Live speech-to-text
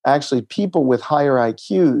actually people with higher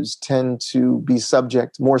IQs tend to be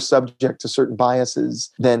more subject to certain biases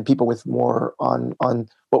than people with more on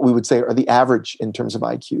what we would say are the average in terms of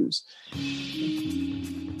IQs.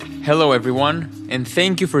 Hello everyone, and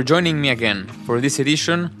thank you for joining me again for this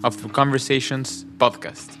edition of the Conversations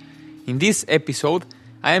podcast. In this episode,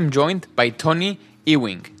 I am joined by Tony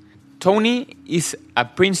Ewing. Tony is a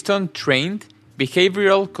Princeton-trained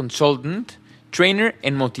behavioral consultant, trainer,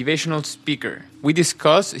 and motivational speaker. We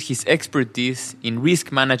discuss his expertise in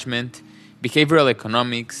risk management, behavioral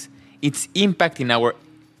economics, its impact in our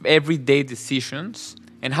everyday decisions,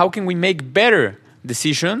 and how can we make better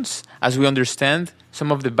decisions as we understand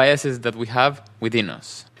some of the biases that we have within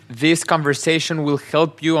us. This conversation will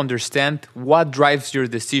help you understand what drives your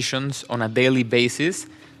decisions on a daily basis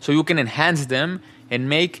so you can enhance them and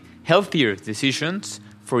make healthier decisions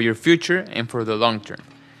for your future and for the long term.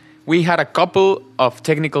 We had a couple of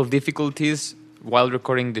technical difficulties while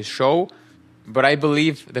recording the show, but I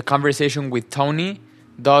believe the conversation with Tony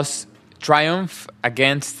does triumph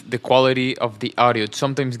against the quality of the audio. It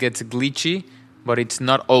sometimes gets glitchy, but it's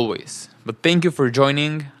not always. But thank you for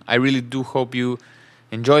joining. I really do hope you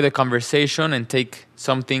enjoy the conversation and take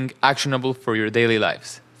something actionable for your daily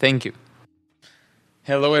lives. Thank you.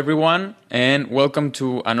 Hello, everyone, and welcome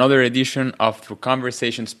to another edition of Through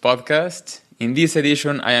Conversations podcast. In this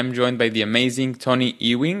edition, I am joined by the amazing Tony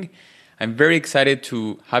Ewing. I'm very excited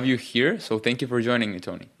to have you here, so thank you for joining me,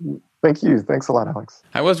 Tony. Thank you. Thanks a lot, Alex.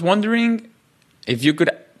 I was wondering if you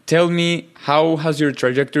could tell me how has your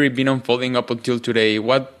trajectory been unfolding up until today?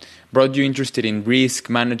 What brought you interested in risk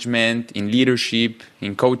management, in leadership,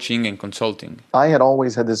 in coaching and consulting? I had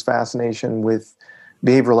always had this fascination with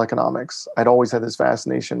behavioral economics. I'd always had this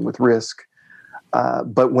fascination with risk.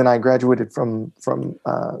 But when I graduated from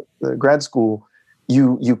the grad school,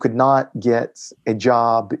 you could not get a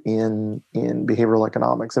job in behavioral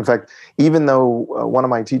economics. In fact, even though one of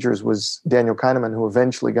my teachers was Daniel Kahneman, who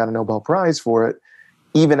eventually got a Nobel Prize for it,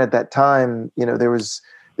 even at that time,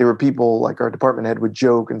 there were people like our department head would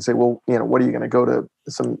joke and say, well, what are you going to go to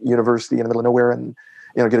some university in the middle of nowhere and,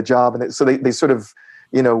 get a job? And so they sort of,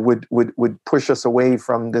 would push us away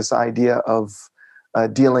from this idea of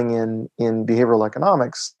dealing in behavioral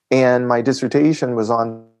economics. And my dissertation was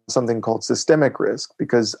on something called systemic risk,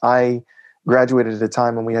 because I graduated at a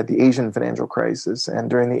time when we had the Asian financial crisis. And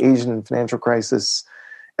during the Asian financial crisis,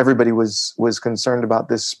 everybody was concerned about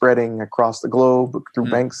this spreading across the globe through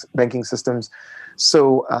banking systems.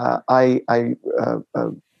 So I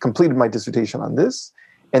completed my dissertation on this,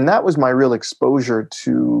 and that was my real exposure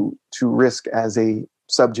to risk as a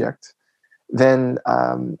subject. Then,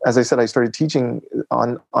 as I said, I started teaching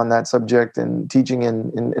on that subject and teaching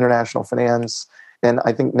in international finance. And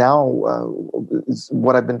I think now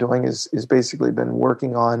what I've been doing is basically been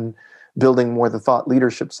working on building more the thought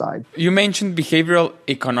leadership side. You mentioned behavioral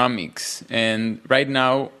economics, and right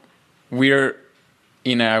now we're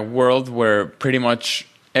in a world where pretty much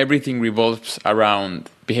everything revolves around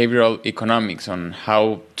behavioral economics, on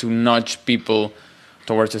how to nudge people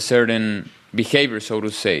towards a certain behavior, so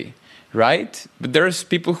to say, right? But there's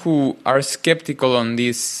people who are skeptical on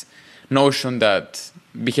this notion that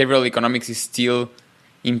behavioral economics is still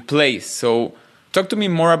in place. So talk to me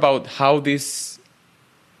more about how this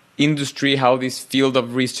industry, how this field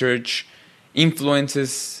of research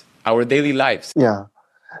influences our daily lives. Yeah.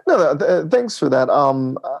 No, thanks for that.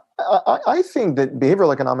 I think that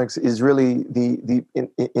behavioral economics is really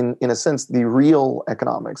in a sense the real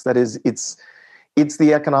economics. That is, it's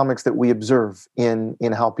the economics that we observe in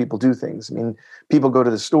how people do things. I mean, people go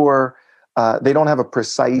to the store, they don't have a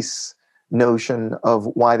precise notion of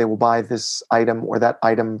why they will buy this item or that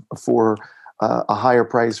item for a higher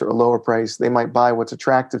price or a lower price. They might buy what's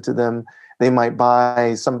attractive to them. They might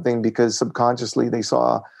buy something because subconsciously they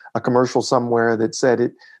saw a commercial somewhere that said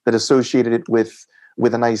it, that associated it with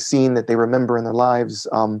a nice scene that they remember in their lives.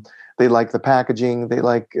 They like the packaging. They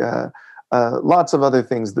like lots of other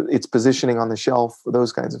things, that its positioning on the shelf,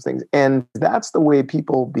 those kinds of things. And that's the way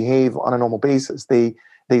people behave on a normal basis. They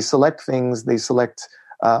select things. They select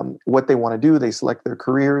what they want to do. They select their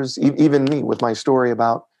careers. Even me, with my story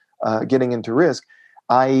about getting into risk,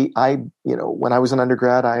 I when I was an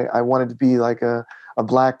undergrad, I wanted to be like a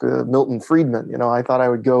black Milton Friedman. I thought I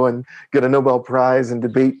would go and get a Nobel Prize and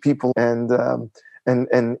debate people and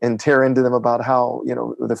tear into them about how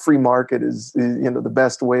the free market is the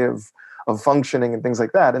best way of functioning and things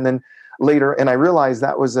like that. And then later, and I realized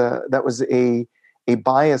that was a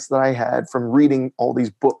bias that I had from reading all these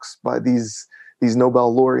books by these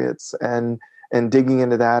Nobel laureates and digging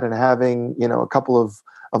into that and having a couple of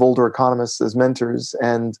older economists as mentors,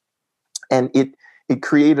 and it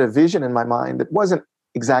created a vision in my mind that wasn't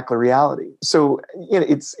exactly reality. So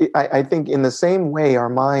I think in the same way, our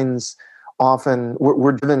minds often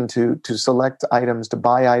we're driven to select items, to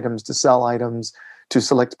buy items, to sell items, to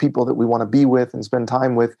select people that we want to be with and spend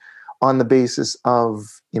time with on the basis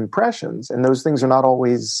of impressions. And those things are not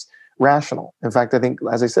always rational. In fact, I think,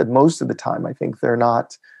 as I said, most of the time, I think they're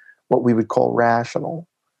not what we would call rational.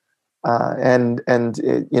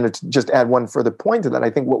 To just add one further point to that, I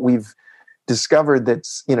think what we've discovered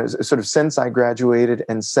that's, sort of since I graduated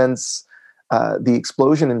and since the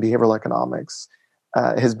explosion in behavioral economics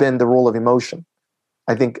has been the role of emotion.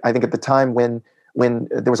 I think at the time when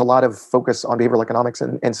there was a lot of focus on behavioral economics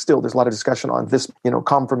and still there's a lot of discussion on this,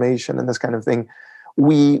 confirmation and this kind of thing,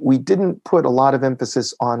 we didn't put a lot of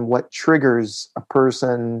emphasis on what triggers a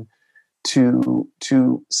person to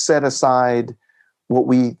set aside what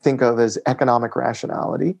we think of as economic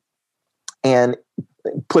rationality and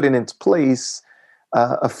put in its place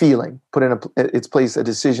a feeling, put in its place a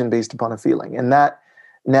decision based upon a feeling. And that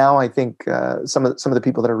now I think some of the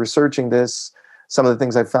people that are researching this, some of the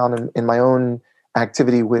things I've found in my own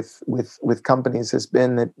activity with companies has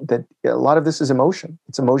been that a lot of this is emotion.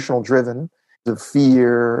 It's emotional driven, the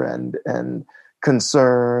fear and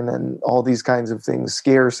concern and all these kinds of things,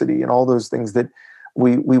 scarcity and all those things that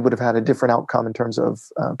we would have had a different outcome in terms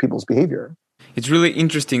of people's behavior. It's really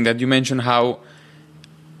interesting that you mentioned how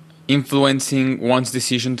influencing one's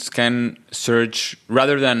decisions can surge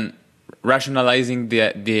rather than rationalizing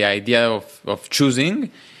the idea of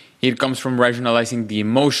choosing. It comes from rationalizing the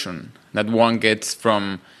emotion that one gets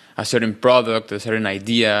from a certain product, a certain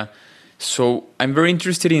idea. So I'm very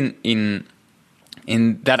interested in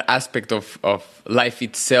that aspect of life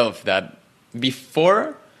itself, that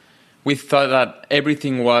before we thought that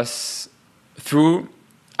everything was through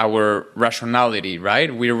our rationality,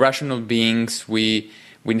 right? We're rational beings. We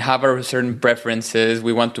have our certain preferences.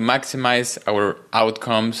 We want to maximize our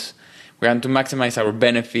outcomes. We want to maximize our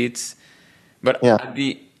benefits. But at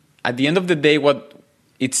the end of the day, what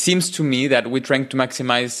it seems to me that we're trying to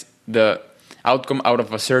maximize the outcome out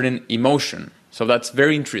of a certain emotion. So that's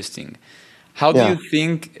very interesting. How do you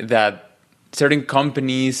think that certain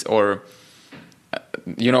companies or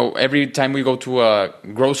every time we go to a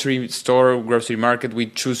grocery store, grocery market, we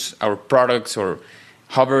choose our products or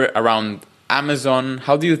hover around Amazon.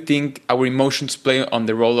 How do you think our emotions play on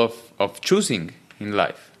the role of choosing in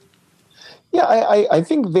life? Yeah, I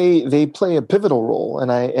think they play a pivotal role,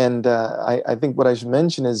 and I think what I should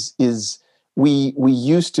mention is we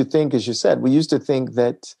used to think, as you said,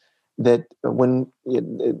 that when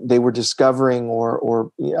they were discovering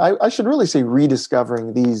or I should really say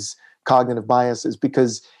rediscovering these cognitive biases,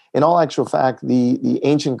 because in all actual fact, the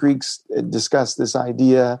ancient Greeks discussed this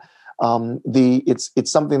idea.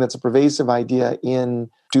 It's something that's a pervasive idea in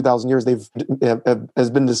 2,000 years. Has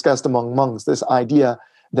been discussed among monks. This idea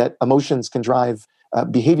that emotions can drive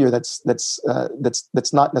behavior that's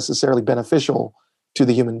not necessarily beneficial to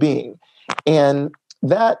the human being, and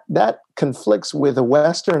that conflicts with a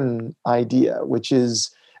Western idea, which is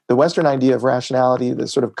the Western idea of rationality, the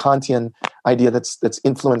sort of Kantian idea that's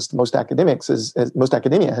influenced most academics, most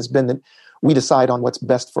academia has been that we decide on what's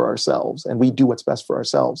best for ourselves and we do what's best for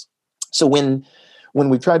ourselves. So when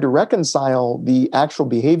we tried to reconcile the actual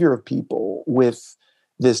behavior of people with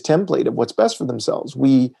this template of what's best for themselves,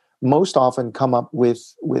 we most often come up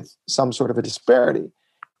with some sort of a disparity.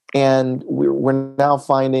 And we're now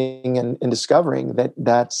finding and discovering that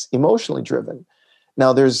that's emotionally driven.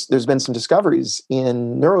 Now, there's been some discoveries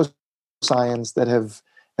in neuroscience that have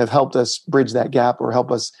helped us bridge that gap or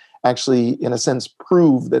help us actually, in a sense,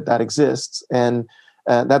 prove that exists. And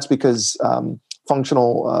that's because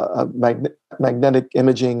functional magnetic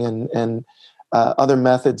imaging and other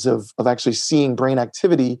methods of actually seeing brain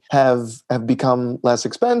activity have become less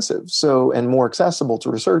expensive, and more accessible to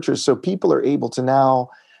researchers. So people are able to now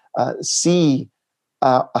see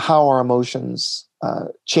how our emotions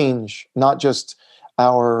change, not just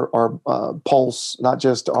our pulse, not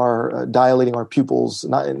just our dilating our pupils,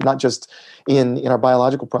 not just in our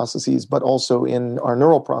biological processes, but also in our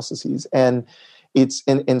neural processes. And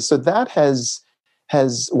so that has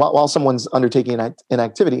while someone's undertaking an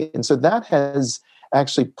activity, and so that has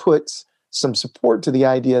actually put some support to the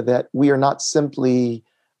idea that we are not simply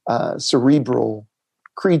cerebral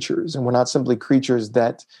creatures, and we're not simply creatures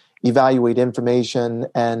that evaluate information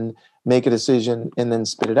and make a decision and then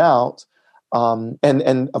spit it out.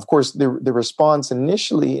 And of course, the response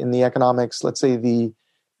initially in the economics, let's say the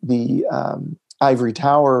ivory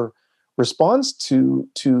tower response to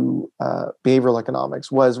behavioral economics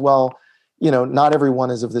was, well, not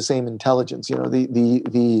everyone is of the same intelligence.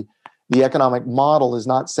 The economic model is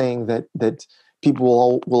not saying that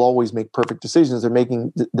people will always make perfect decisions. They're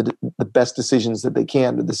making the best decisions that they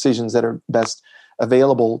can, the decisions that are best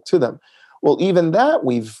available to them. Well, even that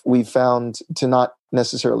we've found to not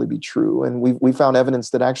necessarily be true, and we found evidence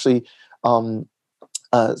that actually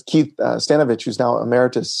Keith Stanovich, who's now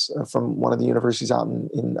emeritus from one of the universities out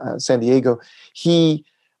in San Diego, he's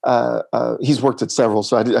worked at several.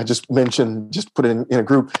 So I just mentioned, just put it in a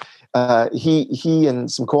group. He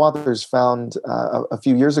and some co-authors found a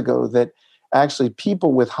few years ago that actually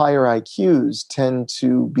people with higher IQs tend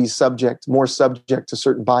to be more subject to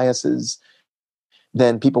certain biases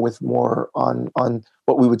than people with more on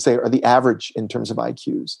what we would say are the average in terms of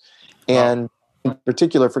IQs. And in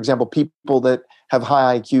particular, for example, people that have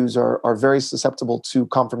high IQs are very susceptible to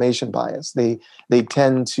confirmation bias. They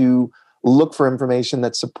tend to look for information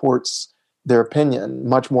that supports their opinion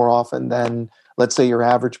much more often than, let's say, your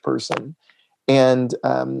average person. And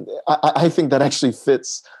I think that actually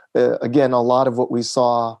fits, again, a lot of what we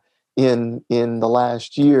saw in the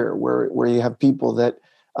last year, where you have people that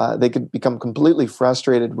they could become completely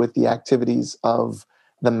frustrated with the activities of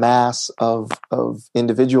the mass of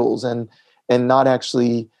individuals and not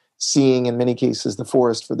actually seeing, in many cases, the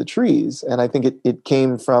forest for the trees. And I think it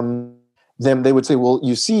came from them. They would say, well,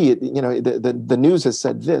 you see, the news has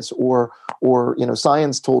said this, or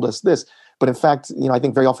science told us this. But in fact, I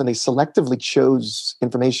think very often they selectively chose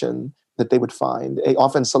information that they would find,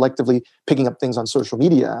 often selectively picking up things on social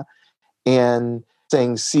media and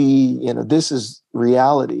saying, see, this is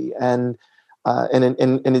reality. And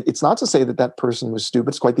it's not to say that person was stupid.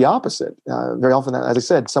 It's quite the opposite. Very often, as I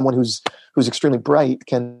said, someone who's extremely bright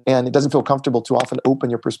and it doesn't feel comfortable to often open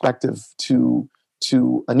your perspective to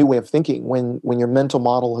a new way of thinking when your mental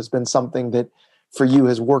model has been something that for you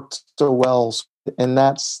has worked so well. And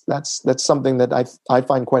that's something that I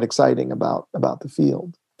find quite exciting about the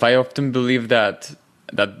field. I often believe that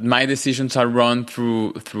my decisions are run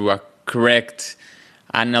through a correct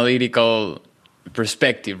analytical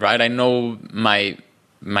perspective, right? I know my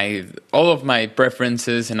all of my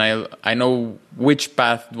preferences, and I know which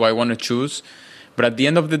path do I want to choose. But at the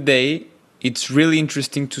end of the day, it's really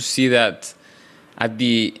interesting to see that at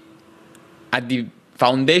the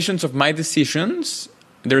foundations of my decisions,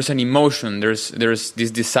 there's an emotion. There's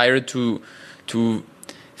this desire to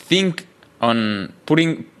think on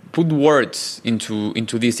put words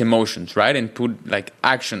into these emotions, right? And put like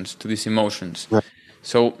actions to these emotions. Right.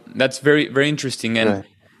 So that's very, very interesting. And right.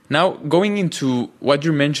 Now going into what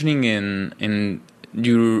you're mentioning in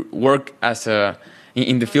your work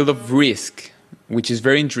in the field of risk, which is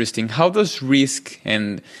very interesting. How does risk,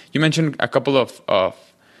 and you mentioned a couple of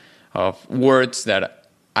words that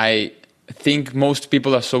I think most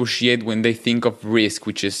people associate when they think of risk,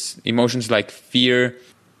 which is emotions like fear,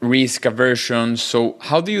 risk aversion. So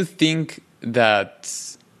how do you think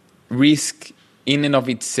that risk in and of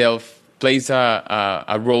itself plays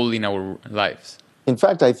a role in our lives? In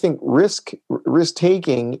fact, I think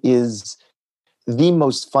risk-taking is the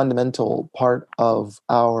most fundamental part of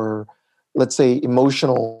our, let's say,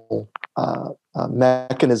 emotional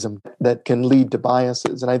mechanism that can lead to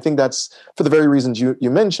biases. And I think that's for the very reasons you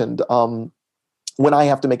mentioned. When I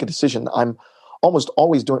have to make a decision, I'm almost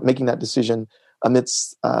always making that decision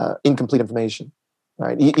amidst incomplete information,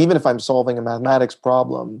 right? Even if I'm solving a mathematics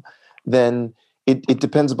problem, then it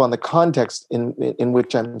depends upon the context in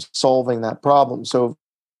which I'm solving that problem. So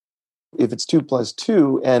if it's 2 +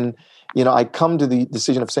 2 and I come to the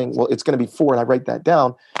decision of saying, well, it's going to be 4 and I write that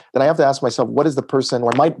down, then I have to ask myself, what is the person,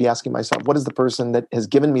 or I might be asking myself, what is the person that has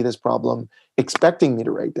given me this problem expecting me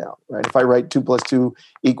to write down, right? If I write 2 + 2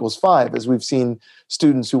 = 5, as we've seen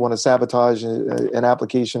students who want to sabotage an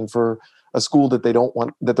application for a school that they don't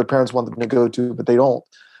want, that their parents want them to go to, but they don't.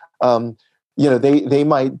 They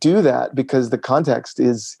might do that because the context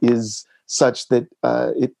is such that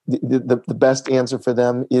the best answer for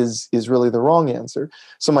them is really the wrong answer.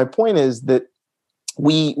 So my point is that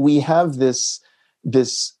we have this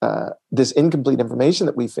incomplete information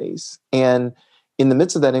that we face, and in the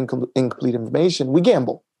midst of that incomplete information, we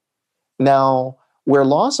gamble. Now, where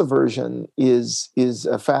loss aversion is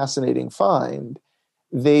a fascinating find,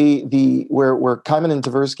 where Kahneman and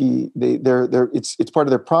Tversky, it's part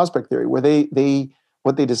of their prospect theory, where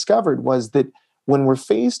what they discovered was that when we're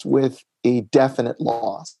faced with a definite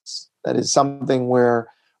loss, that is something where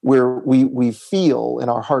we feel in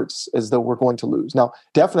our hearts as though we're going to lose. Now,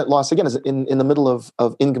 definite loss, again, is in the middle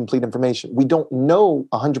of incomplete information. We don't know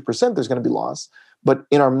 100% there's going to be loss, but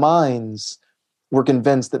in our minds, we're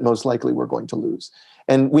convinced that most likely we're going to lose.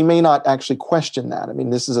 And we may not actually question that. I mean,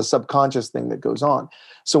 this is a subconscious thing that goes on.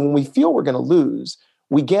 So when we feel we're going to lose,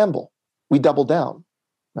 we gamble, we double down,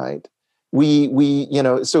 right?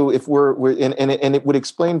 so if we're and it would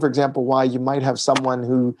explain, for example, why you might have someone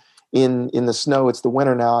who in the snow, it's the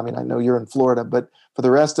winter now. I mean, I know you're in Florida, but for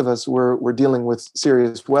the rest of us, we're dealing with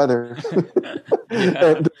serious weather.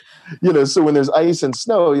 And, so when there's ice and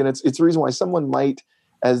snow, it's the reason why someone might,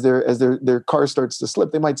 as their car starts to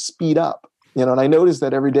slip, they might speed up. And I notice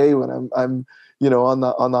that every day when I'm on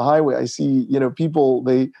the highway, I see, people,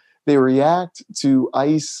 they react to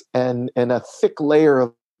ice and a thick layer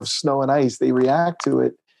of snow and ice. They react to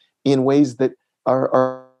it in ways that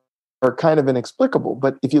are kind of inexplicable.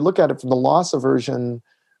 But if you look at it from the loss aversion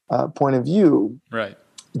point of view, right,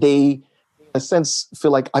 they, in a sense,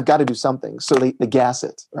 feel like I've got to do something, so they gas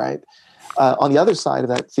it. Right. On the other side of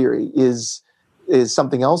that theory is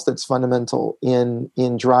something else that's fundamental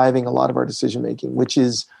in driving a lot of our decision making, which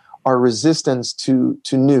is our resistance to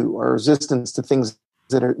new, our resistance to things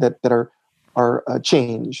that are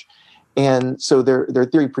change. And so their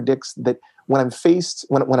theory predicts that when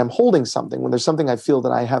I'm holding something, when there's something I feel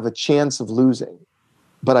that I have a chance of losing,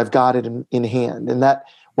 but I've got it in hand, and that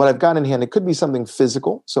what I've got in hand, it could be something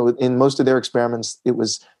physical. So in most of their experiments, it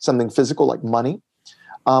was something physical like money,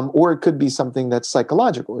 or it could be something that's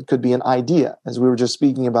psychological. It could be an idea, as we were just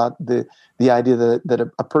speaking about the idea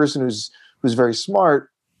that a person who's very smart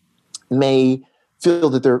may feel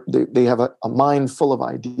that they have a mind full of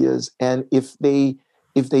ideas, and if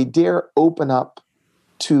they dare open up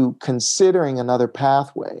to considering another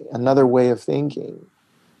pathway, another way of thinking,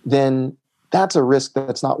 then that's a risk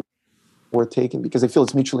that's not worth taking, because they feel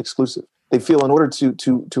it's mutually exclusive. They feel in order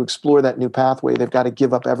to explore that new pathway, they've got to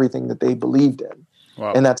give up everything that they believed in.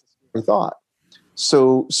 Wow. And that's a scary thought.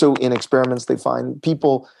 So in experiments, they find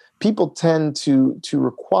people tend to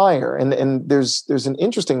require, and there's an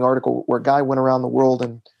interesting article where a guy went around the world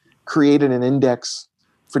and created an index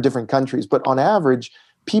for different countries, but on average,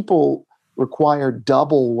 people require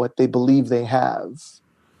double what they believe they have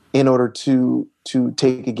in order to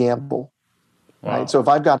take a gamble. Wow. Right? So if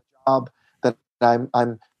I've got a job that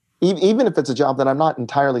I'm even if it's a job that I'm not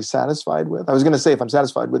entirely satisfied with, I was going to say if I'm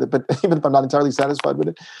satisfied with it, but even if I'm not entirely satisfied with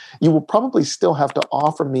it, you will probably still have to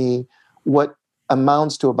offer me what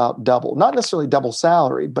amounts to about double, not necessarily double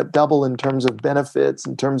salary, but double in terms of benefits,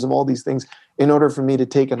 in terms of all these things, in order for me to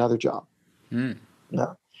take another job.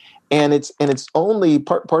 Yeah. And it's only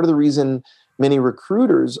part of the reason many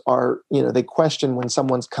recruiters are, they question when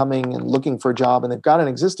someone's coming and looking for a job and they've got an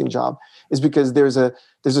existing job, is because there's a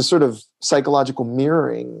sort of psychological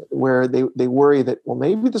mirroring where they worry that, well,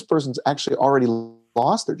 maybe this person's actually already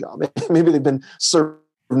lost their job. Maybe they've been served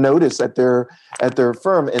notice at their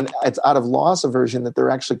firm, and it's out of loss aversion that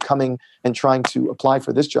they're actually coming and trying to apply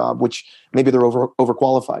for this job, which maybe they're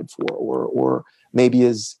overqualified for, or maybe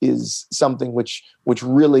is something which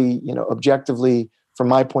really, objectively, from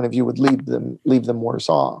my point of view, would leave them worse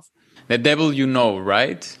off. The devil,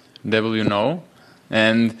 right? Devil,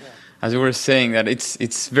 and as you were saying, that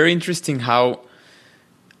it's very interesting how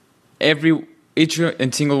each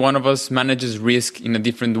and single one of us manages risk in a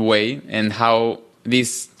different way, and how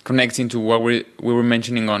this connects into what we were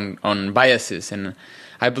mentioning on biases. And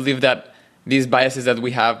I believe that these biases that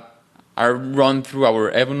we have are run through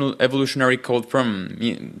our evolutionary code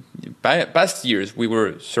from past years. We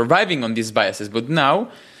were surviving on these biases, but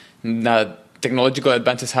now that technological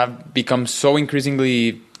advances have become so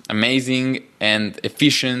increasingly amazing and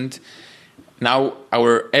efficient, now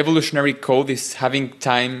our evolutionary code is having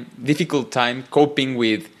difficult time coping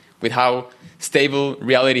with how stable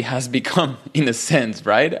reality has become, in a sense,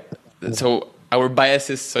 right? So our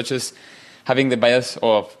biases, such as having the bias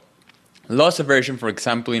of loss aversion, for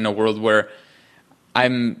example, in a world where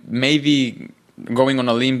I'm maybe going on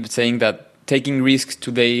a limb saying that taking risks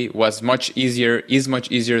today is much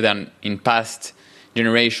easier than in past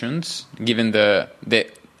generations, given the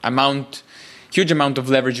huge amount of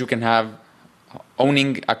leverage you can have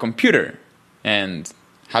owning a computer and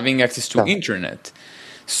having access to internet.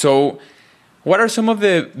 So what are some of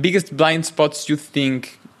the biggest blind spots you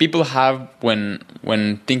think people have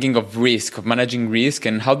when thinking of risk, of managing risk,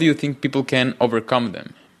 and how do you think people can overcome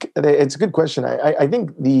them? It's a good question. I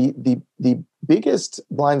think the biggest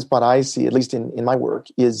blind spot I see, at least in my work,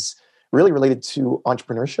 is really related to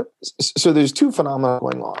entrepreneurship. So there's two phenomena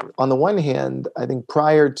going on. On the one hand, I think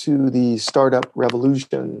prior to the startup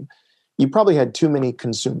revolution, you probably had too many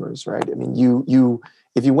consumers, right? I mean,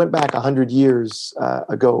 if you went back 100 years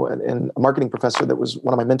ago, and a marketing professor that was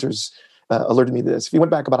one of my mentors alerted me to this. If you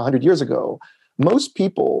went back about 100 years ago, most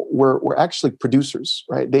people were actually producers,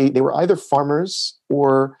 right? They were either farmers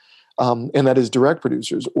or, and that is direct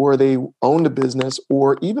producers, or they owned a business,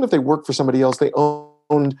 or even if they worked for somebody else, they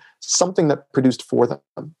owned something that produced for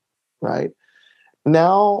them, right?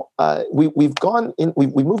 now we've gone in.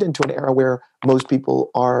 We've moved into an era where most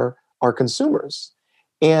people are consumers,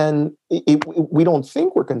 and we don't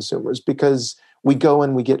think we're consumers because we go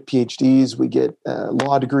and we get PhDs, we get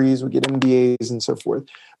law degrees, we get MBAs, and so forth.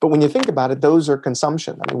 But when you think about it, those are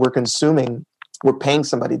consumption. I mean, we're consuming. We're paying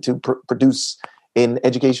somebody to produce an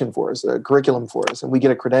education for us, a curriculum for us, and we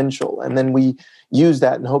get a credential, and then we use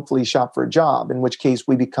that and hopefully shop for a job, in which case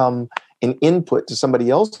we become an input to somebody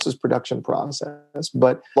else's production process,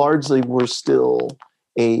 but largely we're still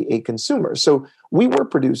a consumer. So we were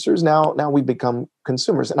producers, now we become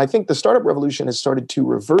consumers. And I think the startup revolution has started to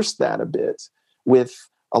reverse that a bit, with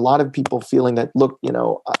a lot of people feeling that, look,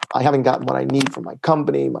 I haven't gotten what I need from my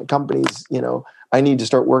company. My company's, I need to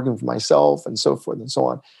start working for myself, and so forth and so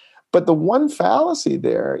on. But the one fallacy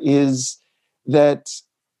there is that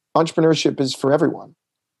entrepreneurship is for everyone,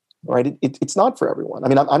 right? It's not for everyone. I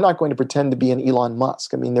mean, I'm not going to pretend to be an Elon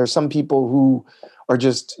Musk. I mean, there's some people who are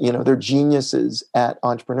just, they're geniuses at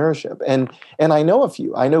entrepreneurship. And I know a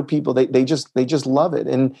few. I know people, they just love it.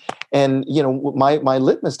 And my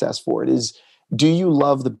litmus test for it is, do you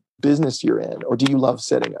love the business you're in, or do you love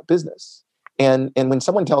setting up business? And when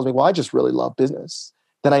someone tells me, well, I just really love business,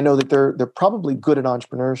 then I know that they're probably good at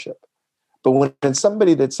entrepreneurship. But when it's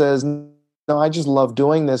somebody that says, no, I just love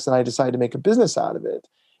doing this and I decided to make a business out of it,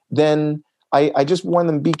 then I just warn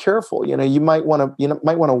them, be careful. You might want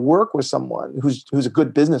to work with someone who's a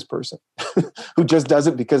good business person, who just does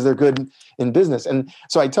it because they're good in business. And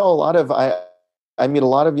so I tell I meet a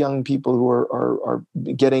lot of young people who are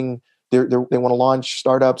getting, they want to launch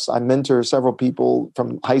startups. I mentor several people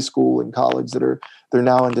from high school and college they're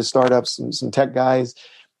now into startups, and some tech guys.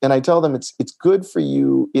 And I tell them it's good for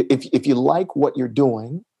you if you like what you're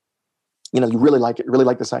doing, you really like it, really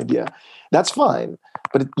like this idea, that's fine.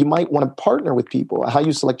 But you might want to partner with people. How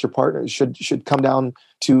you select your partners should come down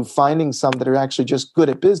to finding some that are actually just good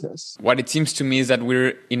at business. What it seems to me is that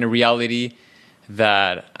we're in a reality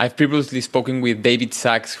that I've previously spoken with David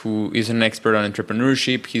Sachs, who is an expert on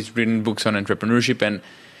entrepreneurship. He's written books on entrepreneurship. And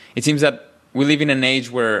it seems that we live in an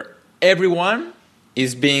age where everyone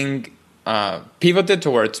is being pivoted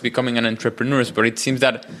towards becoming an entrepreneur. But it seems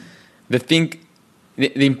that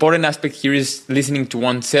the important aspect here is listening to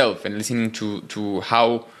oneself and listening to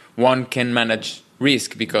how one can manage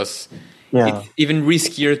risk, because it's even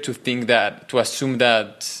riskier to assume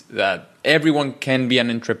that everyone can be an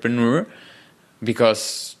entrepreneur,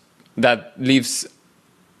 because that leaves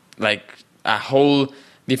like a whole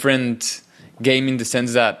different game, in the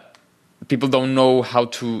sense that people don't know how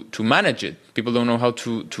to manage it. People don't know how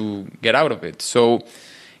to get out of it. So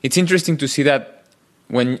it's interesting to see that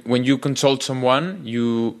when you consult someone,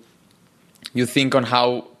 you think on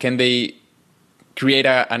how can they create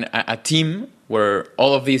a team where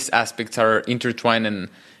all of these aspects are intertwined and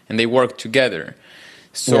they work together.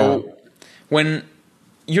 So when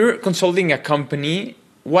you're consulting a company,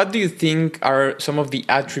 what do you think are some of the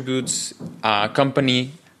attributes a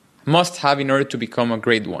company must have in order to become a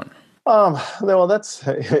great one? Well, it's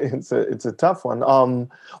a tough one.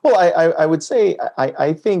 Well, I would say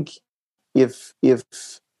I think if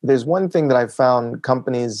there's one thing that I've found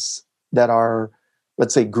companies that are,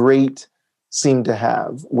 let's say, great seem to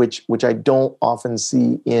have, which I don't often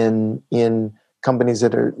see in companies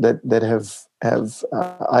that have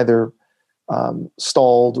either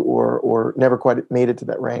stalled or never quite made it to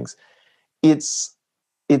that ranks. It's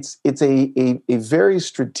a very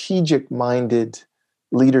strategic minded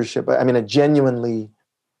leadership. I mean, a genuinely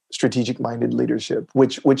strategic minded leadership,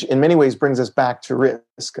 which in many ways brings us back to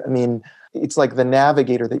risk. I mean, it's like the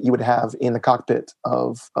navigator that you would have in the cockpit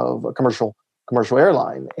of a commercial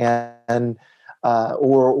airline, and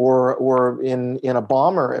or in a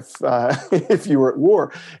bomber if you were at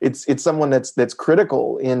war. It's someone that's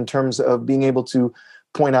critical in terms of being able to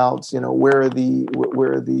point out, where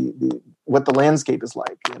what the landscape is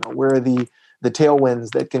like, where are the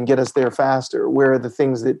tailwinds that can get us there faster, where are the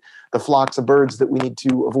things that the flocks of birds that we need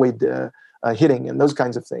to avoid hitting, and those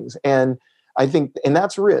kinds of things. And I think, and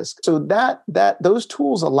that's risk. So that those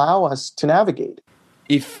tools allow us to navigate.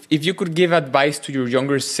 If you could give advice to your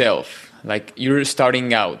younger self, like you're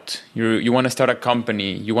starting out, you want to start a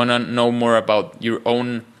company, you want to know more about your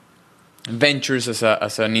own ventures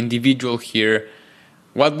as an individual here,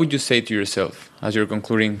 what would you say to yourself as your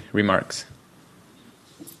concluding remarks?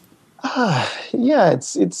 Yeah,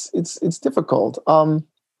 it's difficult. I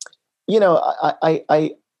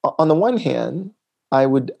on the one hand, I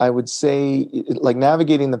would say, like,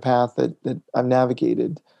 navigating the path that I've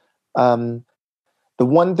navigated. The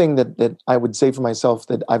one thing that I would say for myself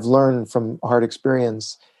that I've learned from hard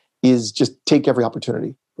experience is just take every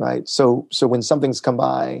opportunity, right? So when something's come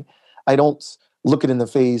by, I don't look it in the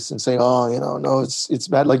face and say, "Oh, no, it's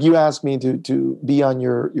bad." Like you asked me to be on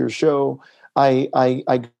your show,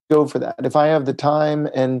 I go for that. If I have the time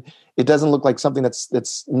and it doesn't look like something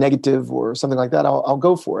that's negative or something like that, I'll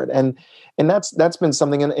go for it. And that's been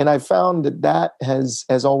something, and I found that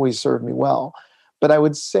has always served me well. But I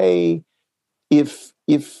would say if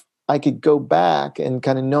I could go back and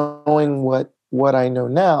kind of knowing what I know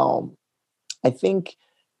now, I think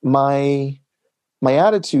my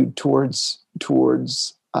attitude towards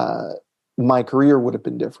my career would have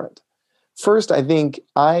been different. First, I think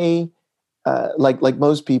I like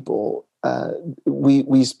most people,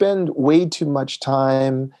 we spend way too much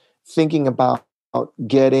time thinking about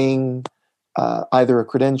getting either a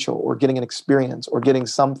credential or getting an experience or getting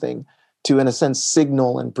something to, in a sense,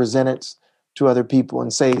 signal and present it to other people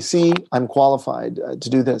and say, "See, I'm qualified to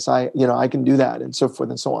do this. I can do that," and so forth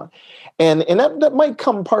and so on. And that might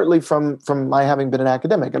come partly from my having been an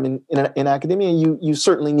academic. I mean, in academia, you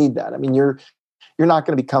certainly need that. I mean, you're not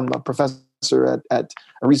going to become a professor at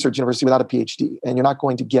a research university without a PhD, and you're not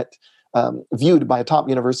going to get viewed by a top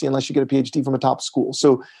university unless you get a PhD from a top school.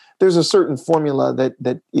 So there's a certain formula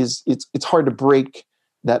that is it's hard to break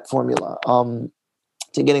that formula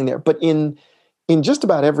to getting there. But in just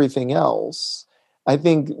about everything else, I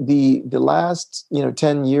think the last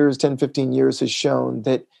 10, 15 years has shown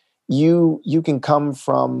that you can come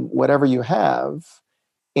from whatever you have,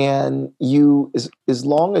 and you as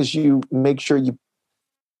long as you make sure you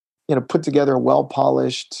put together a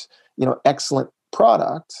well-polished, excellent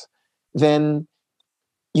product, then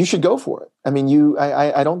you should go for it. I mean,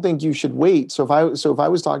 I don't think you should wait. So if I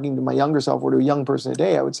was talking to my younger self or to a young person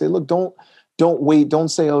today, I would say, look, don't wait. Don't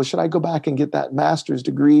say, "Oh, should I go back and get that master's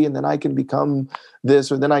degree and then I can become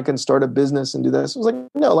this, or then I can start a business and do this." I was like,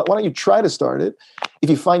 no, why don't you try to start it? If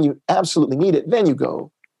you find you absolutely need it, then you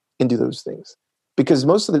go and do those things. Because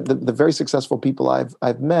most of the very successful people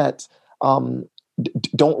I've met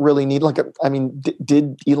don't really need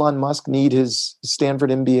did Elon Musk need his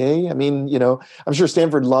Stanford MBA? I mean, I'm sure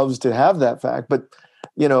Stanford loves to have that fact, but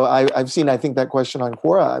I've seen, I think, that question on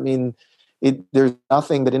Quora. I mean, there's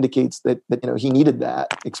nothing that indicates that he needed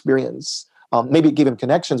that experience. Maybe it gave him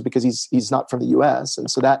connections because he's not from the U.S.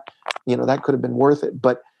 and so that that could have been worth it.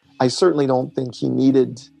 But I certainly don't think he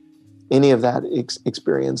needed any of that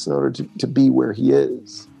experience in order to be where he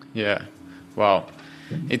is. Yeah, wow.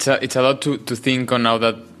 It's a lot to think on now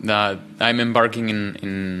that I'm embarking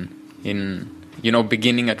in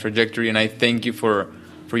beginning a trajectory, and I thank you for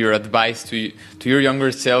your advice to your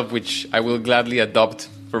younger self, which I will gladly adopt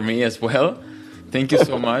for me as well. Thank you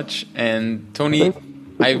so much. And Tony,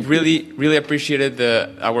 I really, really appreciated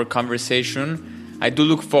our conversation. I do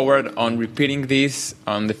look forward on repeating this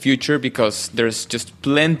on the future because there's just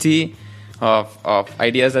plenty of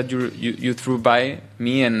ideas that you threw by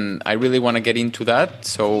me, and I really want to get into that.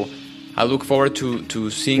 So I look forward to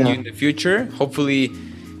seeing you in the future. Hopefully,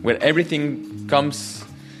 when everything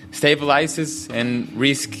stabilizes and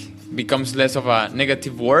risk becomes less of a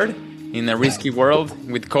negative word in a risky world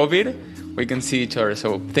with COVID, we can see each other.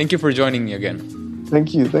 So thank you for joining me again.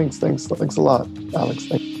 Thank you. Thanks a lot, Alex.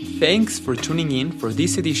 Thanks for tuning in for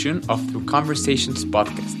this edition of Through Conversations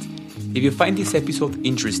podcast. If you find this episode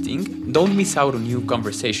interesting, don't miss out on new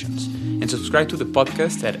conversations, and subscribe to the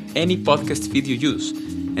podcast at any podcast feed you use,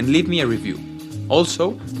 and leave me a review.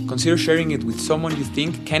 Also, consider sharing it with someone you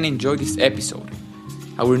think can enjoy this episode.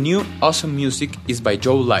 Our new awesome music is by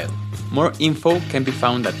Joe Lyle. More info can be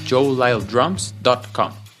found at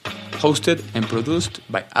joelyledrums.com. Hosted and produced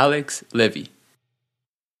by Alex Levy.